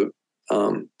town to,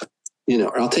 or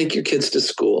I'll take your kids to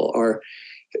school, or,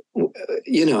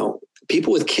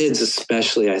 people with kids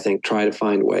especially, I think, try to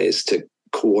find ways to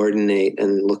coordinate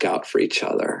and look out for each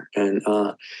other. And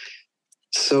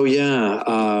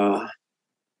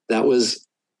that was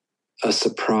a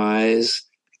surprise.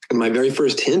 my very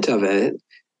first hint of it,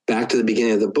 back to the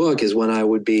beginning of the book, is when I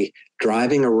would be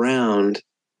driving around,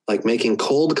 like making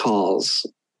cold calls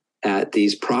at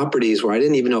these properties where I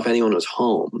didn't even know if anyone was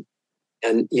home.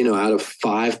 And, out of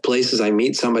 5 places I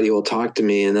meet somebody who will talk to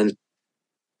me. And then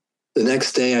the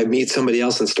next day I meet somebody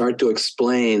else and start to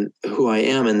explain who I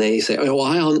am. And they say, oh,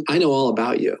 well, I know all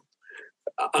about you.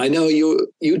 I know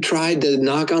you tried to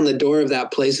knock on the door of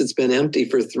that place that's been empty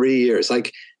for 3 years.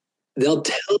 Like, they'll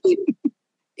tell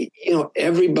you,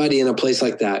 everybody in a place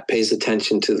like that pays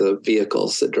attention to the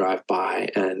vehicles that drive by.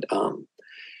 And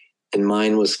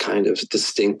mine was kind of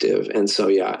distinctive. And so,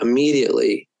 yeah,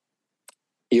 immediately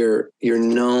you're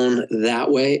known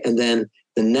that way. And then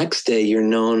the next day you're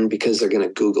known because they're going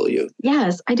to Google you.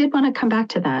 Yes, I did want to come back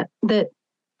to that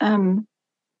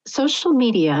social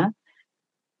media,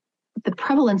 the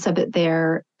prevalence of it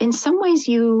there, in some ways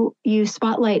you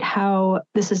spotlight how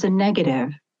this is a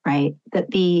negative, right?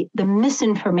 That the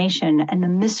misinformation and the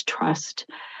mistrust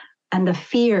and the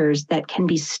fears that can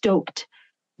be stoked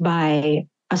by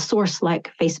a source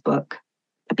like Facebook,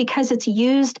 because it's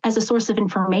used as a source of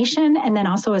information and then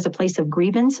also as a place of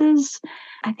grievances.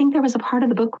 I think there was a part of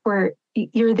the book where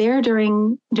you're there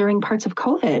during parts of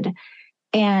COVID,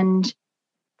 and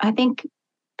I think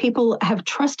people have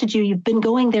trusted you. You've been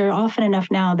going there often enough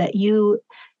now that you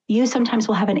sometimes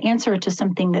will have an answer to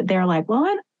something that they're like, well,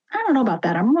 I don't know about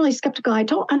that. I'm really skeptical. I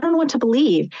don't know what to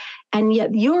believe. And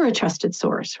yet you're a trusted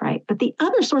source, right? But the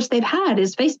other source they've had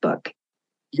is Facebook.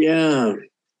 Yeah.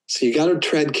 So you got to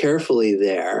tread carefully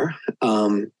there,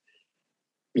 because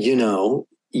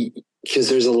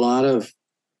there's a lot of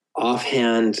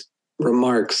offhand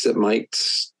remarks that might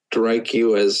strike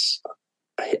you as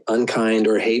unkind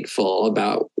or hateful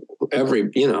about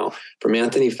from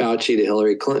Anthony Fauci to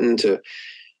Hillary Clinton to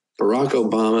Barack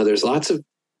Obama. There's lots of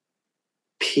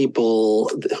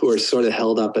people who are sort of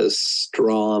held up as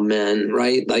straw men,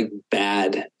 right? Like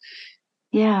bad.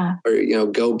 Yeah. Or,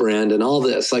 Go Brand and all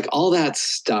this, like all that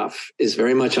stuff is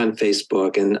very much on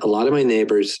Facebook. And a lot of my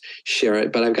neighbors share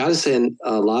it, but I've got to say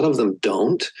a lot of them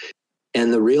don't.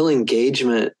 And the real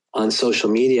engagement on social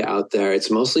media out there, it's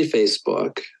mostly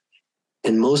Facebook,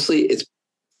 and mostly it's,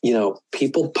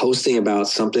 people posting about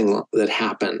something that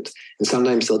happened. And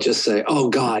sometimes they'll just say, oh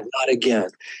God, not again.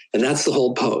 And that's the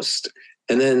whole post.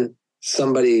 And then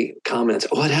somebody comments,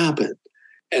 what happened?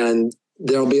 And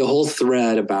there'll be a whole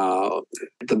thread about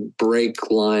the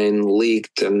brake line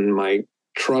leaked and my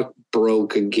truck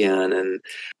broke again. And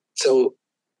so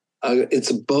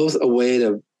it's both a way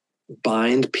to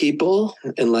bind people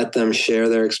and let them share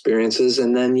their experiences.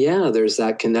 And then, there's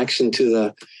that connection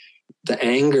to the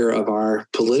anger of our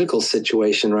political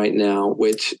situation right now,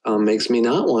 which makes me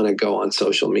not want to go on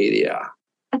social media.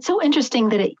 It's so interesting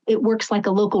that it works like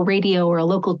a local radio or a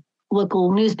local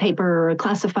newspaper or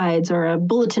classifieds or a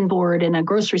bulletin board in a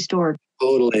grocery store.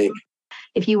 Totally.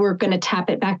 If you were going to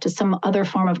tap it back to some other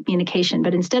form of communication,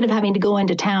 but instead of having to go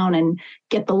into town and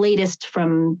get the latest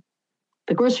from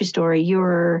the grocery store,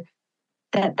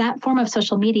 that form of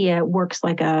social media works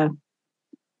like an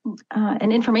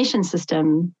information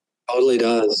system. Totally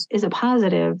does. Is a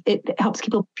positive. It helps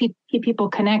keep people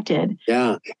connected.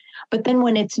 Yeah. But then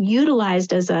when it's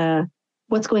utilized as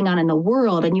what's going on in the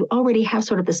world, and you already have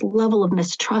sort of this level of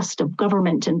mistrust of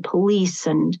government and police,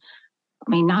 and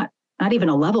I mean, not even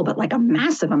a level, but like a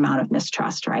massive amount of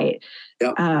mistrust, right?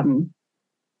 Yeah.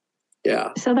 Yeah.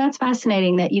 So that's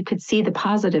fascinating that you could see the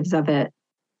positives of it.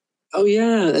 Oh,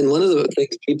 yeah. And one of the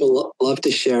things people love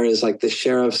to share is like the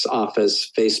sheriff's office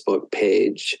Facebook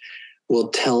page will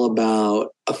tell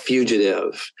about a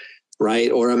fugitive,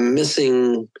 right? Or a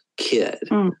missing kid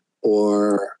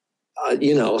or,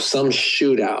 some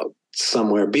shootout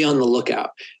somewhere. Be on the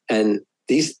lookout. And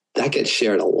that gets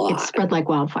shared a lot. It's spread like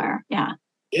wildfire. Yeah.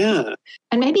 Yeah.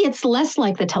 And maybe it's less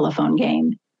like the telephone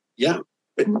game. Yeah.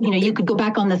 You could go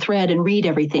back on the thread and read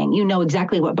everything. You know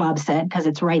exactly what Bob said because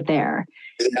it's right there.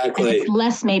 Exactly. And it's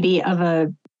less maybe of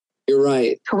a You're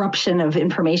right. corruption of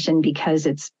information because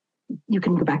you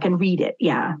can go back and read it.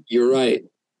 Yeah. You're right.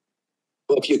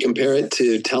 Well, if you compare it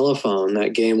to telephone,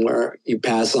 that game where you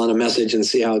pass on a message and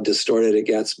see how distorted it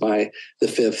gets by the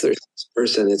fifth or sixth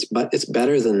person, it's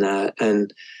better than that.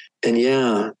 And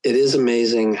yeah, it is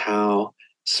amazing how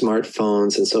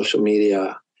smartphones and social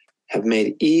media have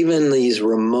made even these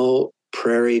remote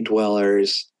prairie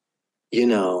dwellers,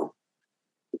 I'll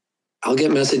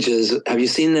get messages. Have you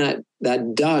seen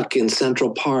that duck in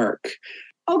Central Park?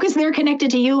 Oh, because they're connected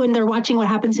to you and they're watching what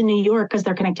happens in New York because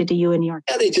they're connected to you in New York.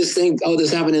 Yeah, they just think, oh,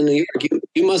 this happened in New York.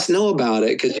 You must know about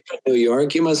it because you're in New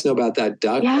York. You must know about that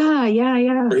duck. Yeah.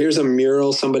 Or here's a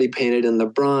mural somebody painted in the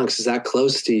Bronx. Is that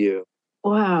close to you?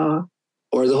 Wow.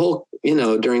 Or the whole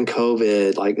during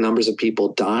COVID, like numbers of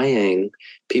people dying,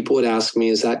 people would ask me,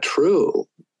 is that true?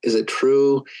 Is it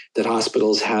true that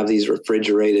hospitals have these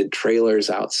refrigerated trailers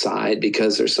outside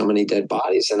because there's so many dead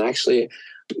bodies? And actually,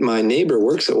 my neighbor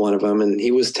works at one of them, and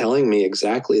he was telling me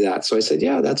exactly that. So I said,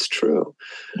 yeah, that's true.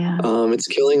 Yeah. It's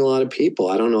killing a lot of people.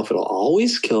 I don't know if it'll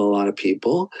always kill a lot of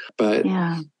people, but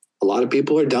a lot of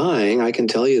people are dying. I can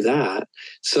tell you that.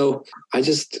 So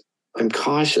I'm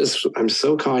cautious. I'm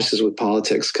so cautious with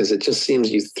politics because it just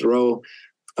seems you throw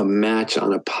a match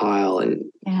on a pile and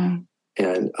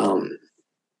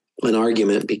an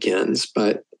argument begins.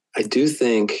 But I do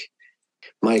think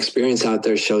my experience out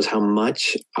there shows how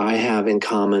much I have in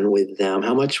common with them,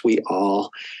 how much we all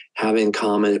have in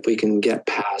common if we can get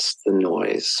past the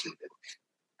noise.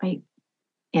 Right.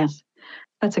 Yes,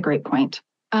 that's a great point.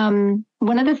 One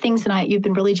of the things that you've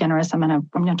been really generous. I'm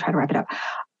gonna try to wrap it up.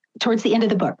 Towards the end of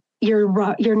the book,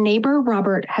 your neighbor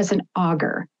Robert has an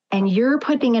auger, and you're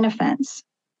putting in a fence,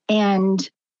 and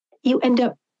you end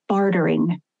up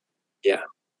bartering. Yeah.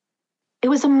 It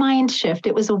was a mind shift.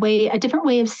 It was a different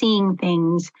way of seeing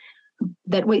things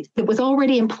that was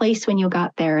already in place when you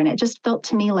got there. And it just felt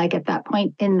to me like at that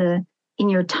point in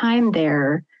your time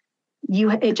there,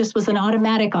 it just was an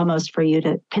automatic almost for you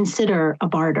to consider a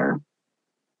barter.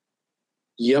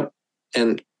 Yep.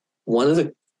 And one of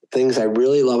the things I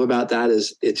really love about that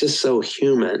is it's just so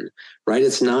human, right?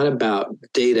 It's not about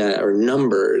data or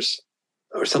numbers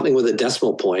or something with a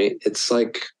decimal point. It's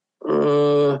like,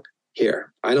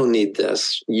 here, I don't need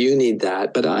this. You need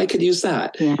that, but I could use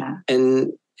that. Yeah.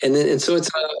 And so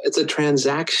it's a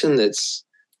transaction that's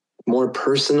more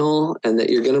personal and that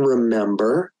you're going to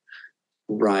remember,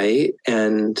 right?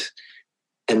 And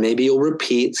maybe you'll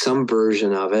repeat some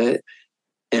version of it.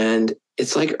 And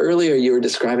it's like earlier you were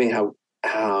describing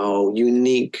how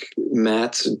unique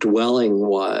Matt's dwelling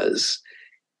was.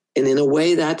 And in a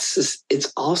way this is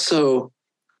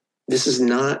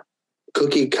not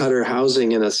cookie cutter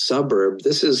housing in a suburb.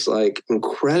 This is like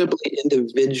incredibly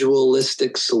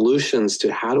individualistic solutions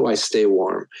to how do I stay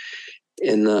warm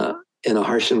in a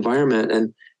harsh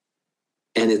environment.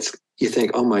 And you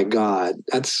think, oh my God,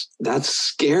 that's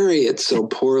scary. It's so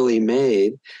poorly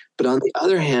made. But on the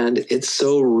other hand, it's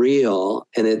so real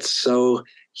and it's so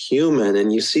human.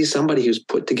 And you see somebody who's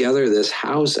put together this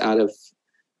house out of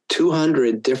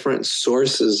 200 different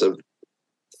sources of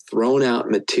thrown out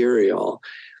material.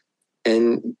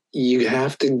 And you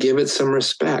have to give it some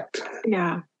respect.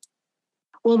 Yeah.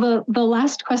 Well, the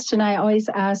last question I always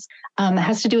ask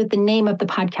has to do with the name of the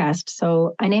podcast.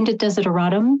 So I named it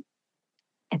Desideratum.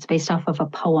 It's based off of a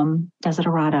poem,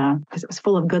 Desiderata, because it was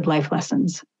full of good life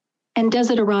lessons. And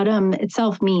Desideratum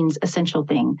itself means essential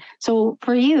thing. So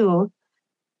for you,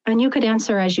 and you could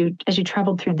answer as you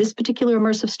traveled through this particular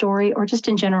immersive story, or just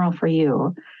in general for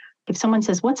you, if someone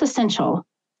says, what's essential?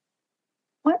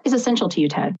 What is essential to you,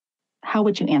 Ted? How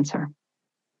would you answer?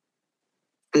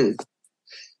 Well,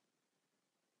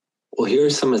 here are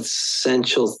some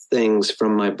essential things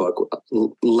from my book.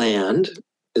 Land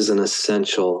is an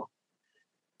essential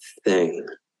thing.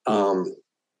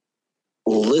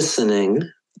 Listening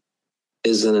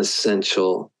is an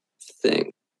essential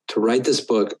thing. To write this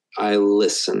book, I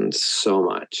listened so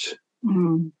much.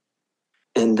 Mm-hmm.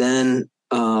 And then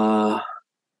the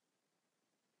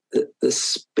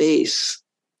space,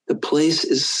 the place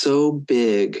is so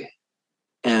big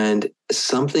and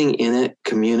something in it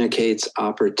communicates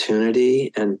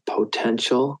opportunity and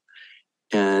potential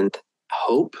and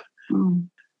hope. Mm.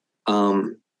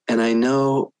 And I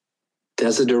know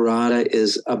Desiderata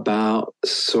is about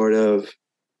sort of,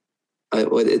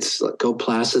 it's go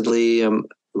placidly,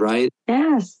 right?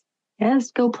 Yes.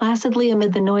 Go placidly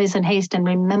amid the noise and haste and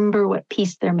remember what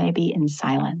peace there may be in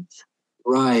silence.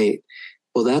 Right.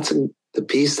 Well, the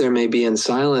peace there may be in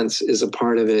silence is a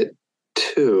part of it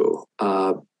too,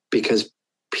 because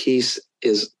peace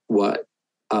is what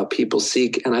people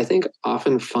seek and I think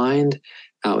often find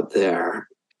out there.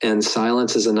 And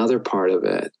silence is another part of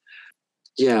it.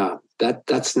 Yeah,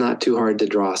 that's not too hard to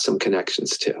draw some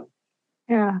connections to.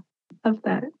 Yeah, love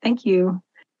that. Thank you.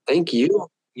 Thank you.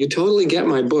 You totally get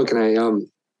my book, and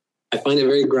I find it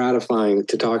very gratifying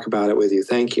to talk about it with you.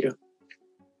 Thank you.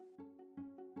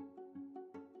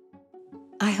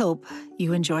 I hope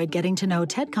you enjoyed getting to know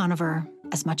Ted Conover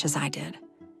as much as I did.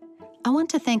 I want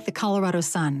to thank the Colorado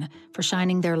Sun for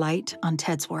shining their light on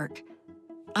Ted's work.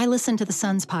 I listen to the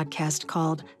Sun's podcast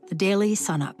called The Daily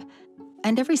Sun-Up,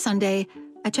 and every Sunday,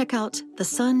 I check out the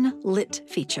Sun Lit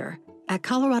feature at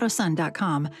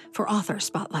coloradosun.com for author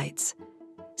spotlights.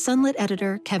 Sunlit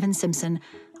editor Kevin Simpson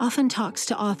often talks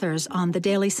to authors on the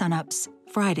Daily Sun-Up's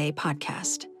Friday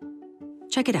podcast.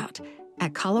 Check it out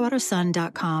at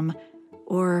coloradosun.com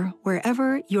or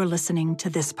wherever you're listening to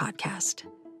this podcast.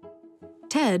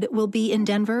 Ted will be in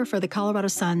Denver for the Colorado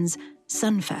Sun's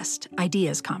Sunfest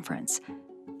Ideas Conference.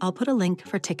 I'll put a link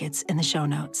for tickets in the show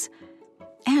notes.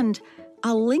 And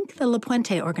I'll link the La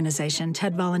Puente organization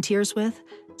Ted volunteers with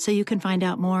so you can find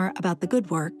out more about the good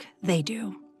work they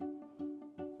do.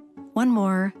 One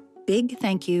more big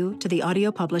thank you to the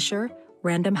audio publisher,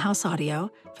 Random House Audio,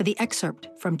 for the excerpt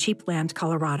from Cheap Land,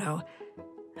 Colorado.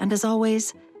 And as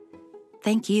always,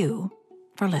 thank you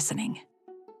for listening.